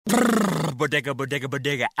Bodega, bodega,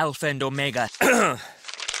 bodega, alpha and omega.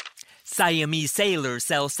 Siamese sailors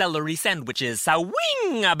sell celery sandwiches.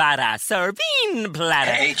 Sawing-a-bada, serving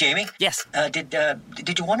platter. Hey, Jamie? Yes?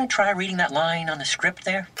 Did you want to try reading that line on the script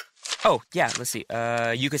there? Oh, yeah, let's see.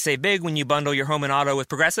 You could save big when you bundle your home and auto with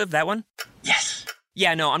Progressive, that one? Yes.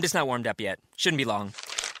 Yeah, no, I'm just not warmed up yet. Shouldn't be long.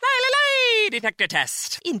 Lay, detector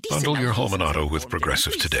test. Bundle your home and auto with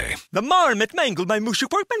Progressive today. The marmot mangled my mushy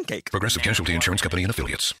pork pancake. Progressive Casualty Insurance Company and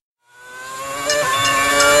affiliates.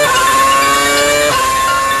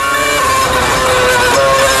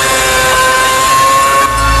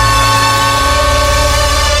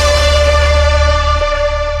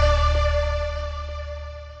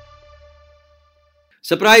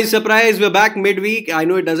 Surprise, surprise, we're back midweek. I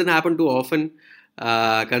know it doesn't happen too often,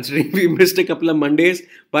 considering we missed a couple of Mondays.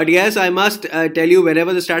 But yes, I must tell you,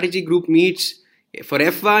 whenever the strategy group meets for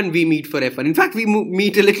F1, we meet for F1. In fact, we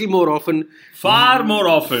meet a little more often. Far more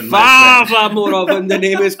often. Far more often. The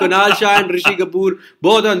name is Kunal Shah and Rishi Kapoor,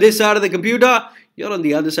 both on this side of the computer. You're on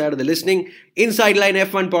the other side of the listening. Inside Line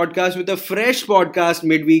F1 podcast with a fresh podcast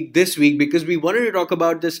midweek this week because we wanted to talk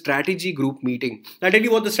about the strategy group meeting. I'll tell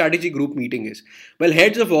you what the strategy group meeting is. Well,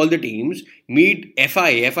 heads of all the teams meet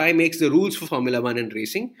FI. FI makes the rules for Formula 1 and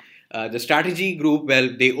racing. The strategy group, well,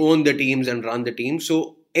 they own the teams and run the teams.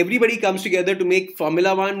 So everybody comes together to make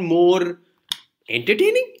Formula 1 more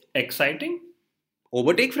entertaining, Exciting?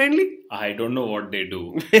 overtake friendly. I don't know what they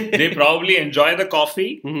do. They probably enjoy the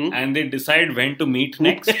coffee and they decide when to meet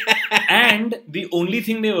next. And the only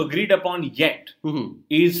thing they've agreed upon yet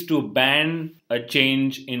is to ban a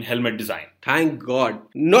change in helmet design. Thank God.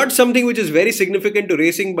 Not something which is very significant to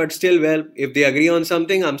racing, but still, well, if they agree on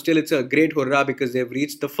something, it's a great hurrah because they've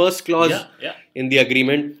reached the first clause in the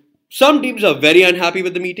agreement. Some teams are very unhappy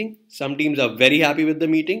with the meeting. Some teams are very happy with the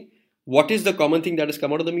meeting. What is the common thing that has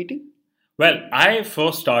come out of the meeting? Well, I,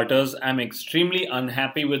 for starters, am extremely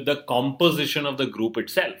unhappy with the composition of the group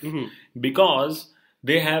itself because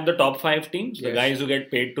they have the top 5 teams, the guys who get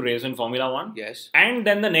paid to race in Formula 1. Yes. And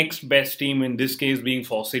then the next best team, in this case being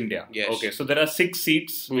Force India. Yes. Okay, so there are 6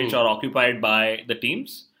 seats which are occupied by the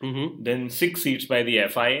teams, then 6 seats by the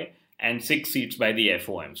FIA and 6 seats by the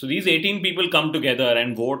FOM. So these 18 people come together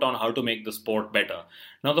and vote on how to make the sport better.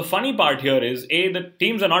 Now the funny part here is A, the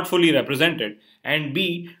teams are not fully represented, and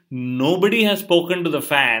B, nobody has spoken to the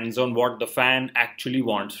fans on what the fan actually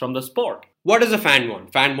wants from the sport. What does a fan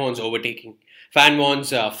want? Fan wants overtaking. Fan wants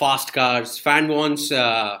fast cars. Fan wants,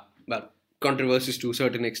 controversies to a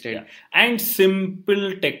certain extent. Yeah. And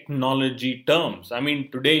simple technology terms. I mean,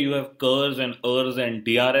 today you have KERS and ERS and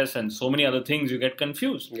DRS and so many other things, you get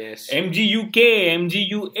confused. Yes. MGUK,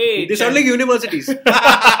 MGUA. They sound like universities.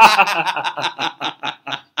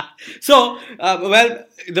 So,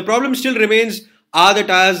 the problem still remains, are the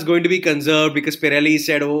tires going to be conserved? Because Pirelli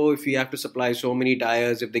said, if we have to supply so many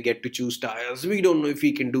tires, if they get to choose tires, we don't know if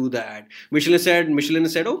we can do that. Michelin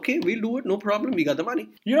said, okay, we'll do it, no problem, we got the money.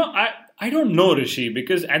 You know, I don't know, Rishi,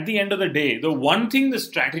 because at the end of the day, the one thing the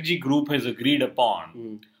strategy group has agreed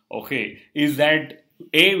upon, is that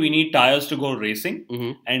A, we need tires to go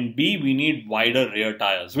racing, and B, we need wider rear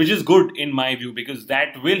tires, which is good in my view because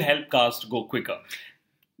that will help cars to go quicker.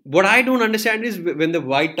 What I don't understand is when the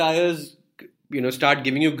wide tires, start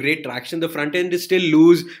giving you great traction, the front end is still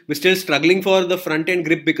loose. We're still struggling for the front end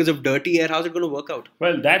grip because of dirty air. How's it going to work out?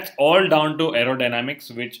 Well, that's all down to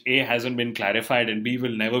aerodynamics, which A, hasn't been clarified and B,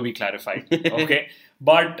 will never be clarified. Okay.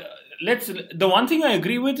 But the one thing I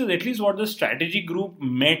agree with is at least what the strategy group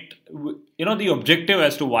met, the objective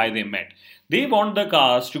as to why they met. They want the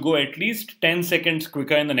cars to go at least 10 seconds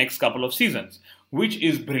quicker in the next couple of seasons, which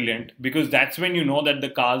is brilliant because that's when you know that the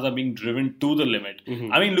cars are being driven to the limit.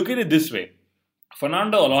 I mean, look at it this way.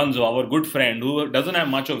 Fernando Alonso, our good friend, who doesn't have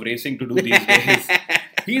much of racing to do these days,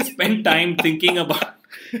 he spent time thinking about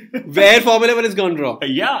where Formula 1 has gone wrong.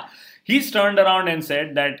 Yeah. He's turned around and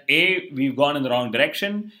said that A, we've gone in the wrong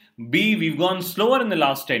direction. B, we've gone slower in the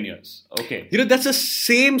last 10 years. Okay. That's the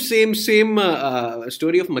same story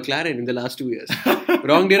of McLaren in the last 2 years.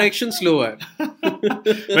 Wrong direction, slower.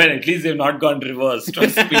 Well, at least they've not gone reverse.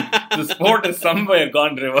 Trust me. The sport has somewhere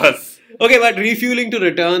gone reverse. Okay, but refueling to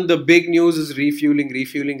return. The big news is refueling.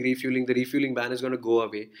 The refueling ban is going to go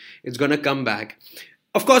away. It's going to come back.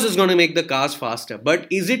 Of course, it's going to make the cars faster. But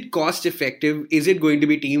is it cost effective? Is it going to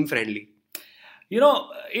be team friendly?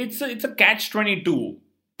 It's a catch-22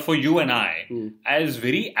 for you and I as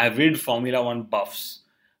very avid Formula 1 buffs.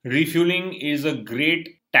 Refueling is a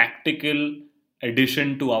great tactical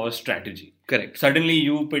addition to our strategy. Correct. Suddenly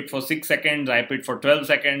you pit for 6 seconds, I pit for 12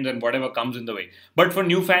 seconds, and whatever comes in the way. But for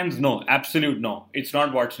new fans, no, absolute no. It's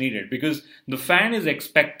not what's needed because the fan is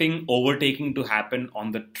expecting overtaking to happen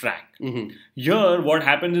on the track. Here, what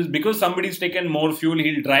happens is because somebody's taken more fuel,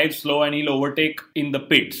 he'll drive slow and he'll overtake in the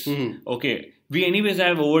pits. Okay. We anyways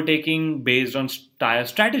have overtaking based on tire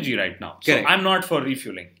strategy right now. Correct. So I'm not for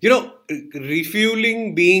refueling.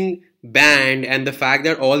 Refueling being banned and the fact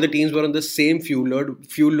that all the teams were on the same fuel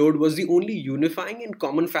load was the only unifying and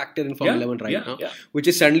common factor in Formula 1 right now, which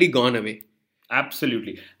is suddenly gone away.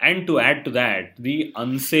 Absolutely. And to add to that, the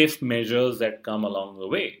unsafe measures that come along the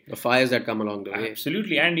way. The fires that come along the way.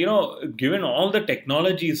 Absolutely. And, given all the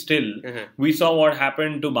technology still, we saw what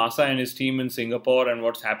happened to Massa and his team in Singapore and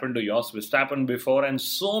what's happened to Jos Verstappen before and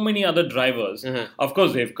so many other drivers. Of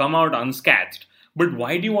course, they've come out unscathed. But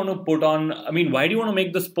why do you want to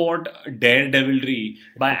make the sport daredevilry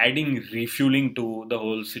by adding refueling to the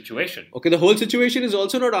whole situation? Okay, the whole situation is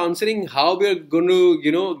also not answering how we're going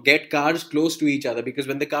to, get cars close to each other. Because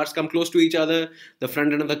when the cars come close to each other, the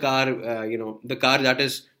front end of the car, the car that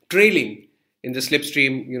is trailing in the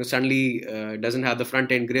slipstream, suddenly doesn't have the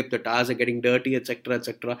front end grip. The tires are getting dirty, etc.,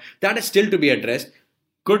 etc. That is still to be addressed.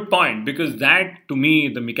 Good point, because that, to me,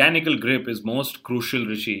 the mechanical grip is most crucial,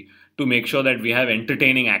 Rishi, to make sure that we have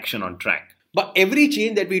entertaining action on track. But every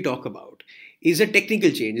change that we talk about is a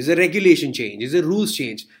technical change, is a regulation change, is a rules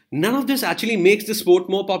change. None of this actually makes the sport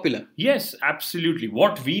more popular. Yes, absolutely.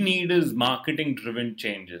 What we need is marketing-driven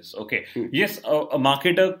changes. Okay. Yes, a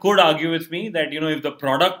marketer could argue with me that, if the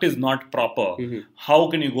product is not proper, how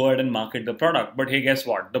can you go ahead and market the product? But hey, guess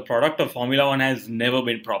what? The product of Formula 1 has never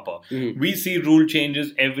been proper. We see rule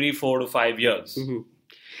changes every 4 to 5 years.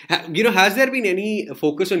 Has there been any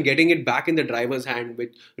focus on getting it back in the driver's hand with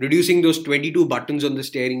reducing those 22 buttons on the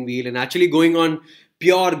steering wheel and actually going on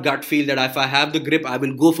pure gut feel that if I have the grip, I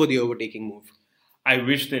will go for the overtaking move? I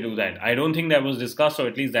wish they do that. I don't think that was discussed, or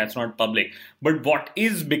at least that's not public. But what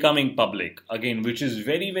is becoming public, again, which is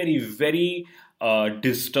very, very, very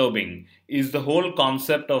disturbing, is the whole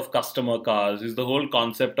concept of customer cars, is the whole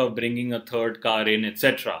concept of bringing a third car in,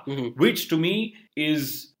 etc., which to me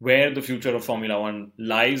is where the future of Formula 1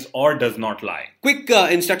 lies or does not lie. Quick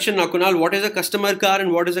instruction now, Kunal. What is a customer car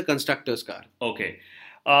and what is a constructor's car? Okay.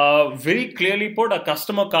 Very clearly put, a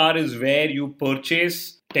customer car is where you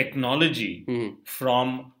purchase technology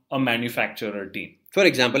from a manufacturer team. For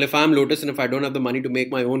example, if I'm Lotus and if I don't have the money to make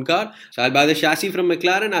my own car, so I'll buy the chassis from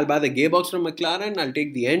McLaren, I'll buy the gearbox from McLaren, I'll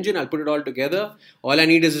take the engine, I'll put it all together. All I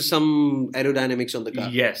need is some aerodynamics on the car.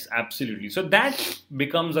 Yes, absolutely. So that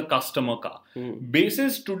becomes a customer car.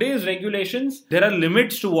 Basis today's regulations, there are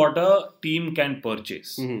limits to what a team can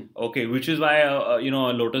purchase. Okay, which is why a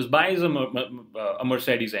Lotus buys a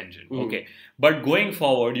Mercedes engine. Okay, but going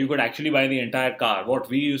forward, you could actually buy the entire car, what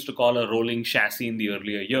we used to call a rolling chassis in the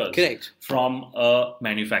earlier years. Correct. From a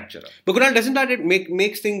manufacturer. But Kunal, doesn't that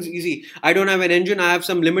makes things easy? I don't have an engine, I have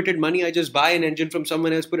some limited money, I just buy an engine from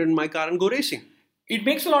someone else, put it in my car and go racing. It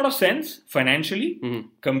makes a lot of sense financially.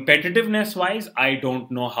 Competitiveness wise, I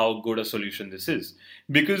don't know how good a solution this is.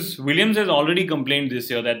 Because Williams has already complained this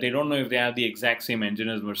year that they don't know if they have the exact same engine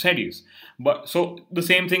as Mercedes. But so the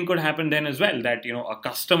same thing could happen then as well, that a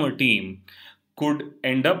customer team could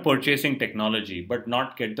end up purchasing technology but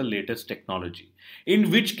not get the latest technology. In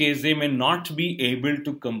which case they may not be able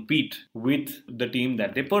to compete with the team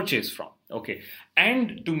that they purchase from. Okay.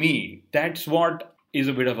 And to me, that's what is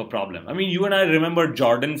a bit of a problem. I mean, you and I remember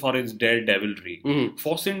Jordan for its daredevilry.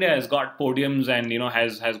 Force India has got podiums and,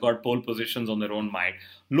 has got pole positions on their own might.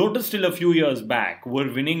 Lotus still a few years back were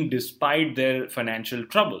winning despite their financial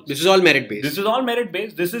troubles. This is all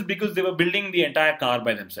merit-based. This is because they were building the entire car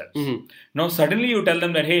by themselves. Now, suddenly you tell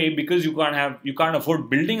them that, hey, because you can't afford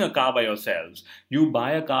building a car by yourselves, you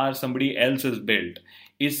buy a car somebody else has built,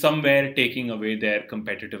 is somewhere taking away their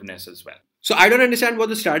competitiveness as well. So I don't understand what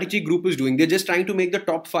the strategy group is doing. They're just trying to make the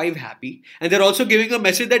top 5 happy. And they're also giving a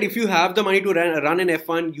message that if you have the money to run in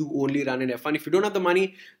F1, you only run in F1. If you don't have the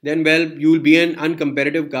money, then, you'll be an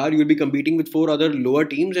uncompetitive car. You'll be competing with 4 other lower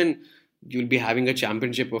teams and you'll be having a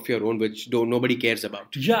championship of your own, which nobody cares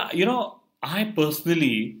about. Yeah, I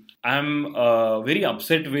personally am very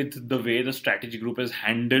upset with the way the strategy group has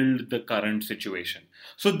handled the current situation.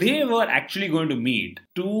 So they were actually going to meet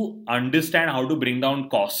to understand how to bring down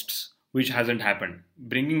costs, which hasn't happened.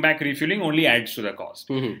 Bringing back refueling only adds to the cost.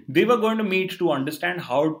 They were going to meet to understand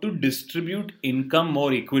how to distribute income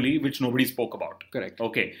more equally, which nobody spoke about. Correct.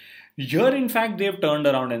 Okay. Here, in fact, they've turned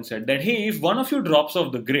around and said that, hey, if one of you drops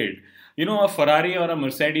off the grid, a Ferrari or a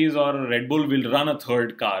Mercedes or a Red Bull will run a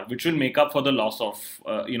third car, which will make up for the loss of,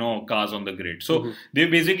 cars on the grid. So they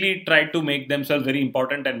basically tried to make themselves very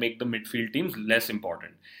important and make the midfield teams less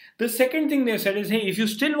important. The second thing they said is, hey, if you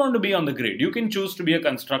still want to be on the grid, you can choose to be a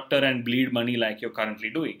constructor and bleed money like you're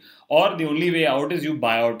currently doing. Or the only way out is you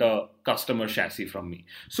buy out a customer chassis from me.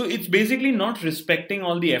 So it's basically not respecting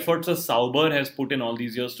all the efforts a Sauber has put in all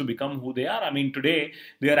these years to become who they are. I mean, today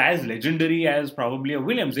they are as legendary as probably a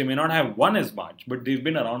Williams. They may not have won as much, but they've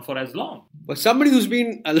been around for as long. But somebody who's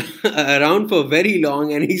been around for very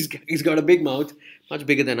long and he's got a big mouth, much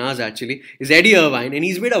bigger than ours actually, is Eddie Irvine, and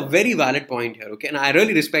he's made a very valid point here, okay? And I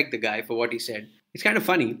really respect the guy for what he said. It's kind of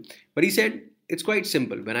funny, but he said, it's quite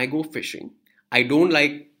simple. When I go fishing, I don't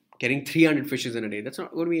like getting 300 fishes in a day. That's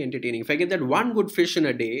not going to be entertaining. If I get that one good fish in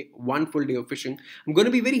a day, one full day of fishing, I'm going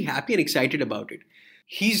to be very happy and excited about it.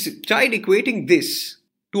 He's tried equating this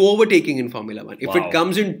to overtaking in Formula 1. If it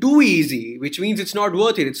comes in too easy, which means it's not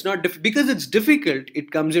worth it. It's not because it's difficult,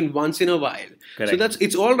 it comes in once in a while. Correct. So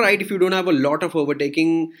it's all right if you don't have a lot of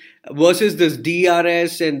overtaking versus this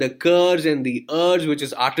DRS and the curves and the urge, which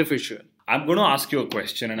is artificial. I'm going to ask you a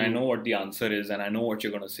question, and I know what the answer is, and I know what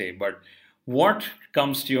you're going to say. But what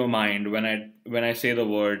comes to your mind when I say the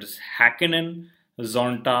words Hakkinen,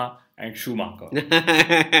 Zonta, and Schumacher?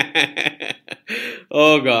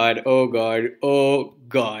 Oh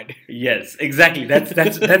God. Yes, exactly.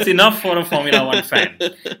 That's enough for a Formula 1 fan.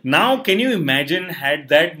 Now, can you imagine had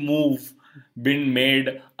that move been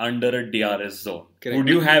made under a DRS zone? Correct. Would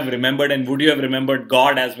you have remembered, and would you have remembered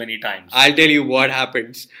God as many times? I'll tell you what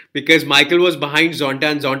happens. Because Michael was behind Zonta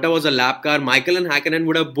and Zonta was a lap car, Michael and Hakkinen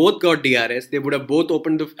would have both got DRS. They would have both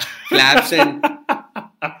opened the flaps and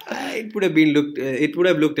it would have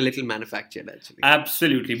looked a little manufactured actually.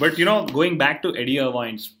 Absolutely. But going back to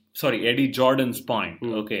Eddie Jordan's point,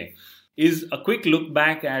 okay, is a quick look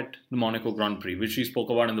back at the Monaco Grand Prix, which we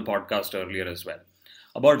spoke about in the podcast earlier as well.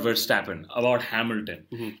 About Verstappen, about Hamilton.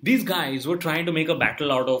 These guys were trying to make a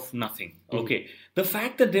battle out of nothing. Okay. The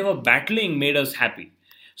fact that they were battling made us happy.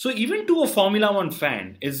 So even to a Formula 1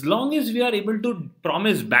 fan, as long as we are able to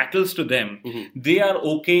promise battles to them, they are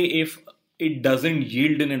okay if it doesn't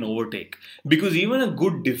yield in an overtake. Because even a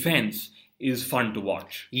good defense is fun to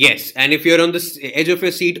watch. Yes, and if you're on the edge of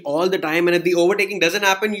your seat all the time and if the overtaking doesn't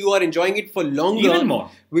happen, you are enjoying it for longer. Even more.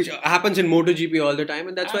 Which happens in MotoGP all the time,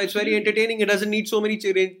 and that's why it's very entertaining. It doesn't need so many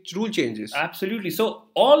rule changes. Absolutely. So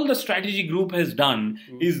all the strategy group has done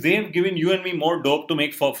is they've given you and me more dope to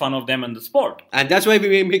make fun of them and the sport. And that's why we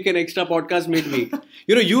may make an extra podcast midweek.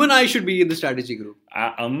 You and I should be in the strategy group.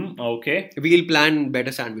 Okay. We'll plan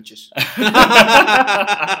better sandwiches. And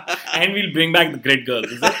we'll bring back the grid girls,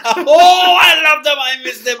 is it? Oh, I love them. I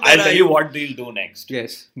miss them. I'll tell you what they'll do next.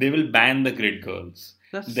 Yes. They will ban the grid girls.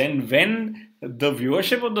 Then when the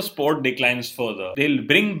viewership of the sport declines further, they'll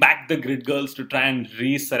bring back the grid girls to try and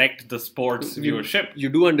resurrect the sport's viewership. You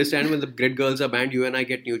do understand when the grid girls are banned, you and I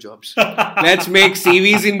get new jobs. Let's make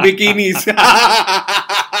CVs in bikinis.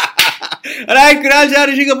 Alright, Kunal Shah,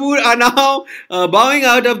 Rishi Kapoor are now bowing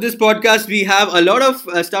out of this podcast. We have a lot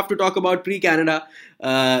of stuff to talk about pre-Canada.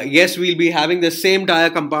 Yes, we'll be having the same tyre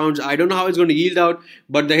compounds. I don't know how it's going to yield out,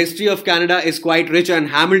 but the history of Canada is quite rich and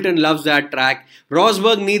Hamilton loves that track.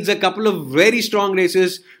 Rosberg needs a couple of very strong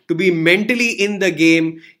races to be mentally in the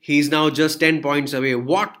game. He's now just 10 points away.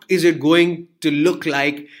 What is it going to look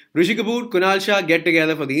like? Rishi Kapoor, Kunal Shah get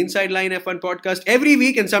together for the Inside Line F1 podcast every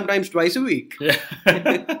week and sometimes twice a week. Yeah.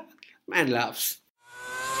 Man laughs.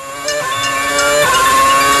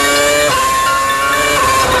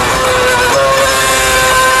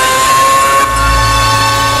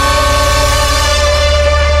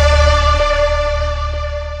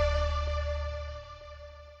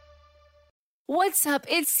 What's up?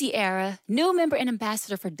 It's Sierra, new member and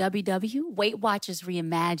ambassador for WW, Weight Watchers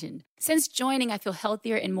Reimagined. Since joining, I feel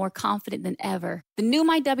healthier and more confident than ever. The new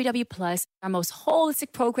MyWW Plus, our most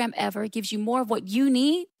holistic program ever, gives you more of what you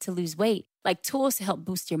need to lose weight, like tools to help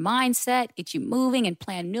boost your mindset, get you moving, and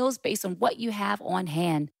plan meals based on what you have on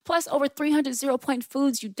hand. Plus, over 300 zero-point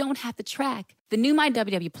foods you don't have to track. The new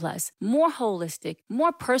MyWW Plus, more holistic,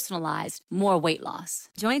 more personalized, more weight loss.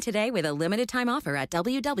 Join today with a limited time offer at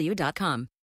WW.com.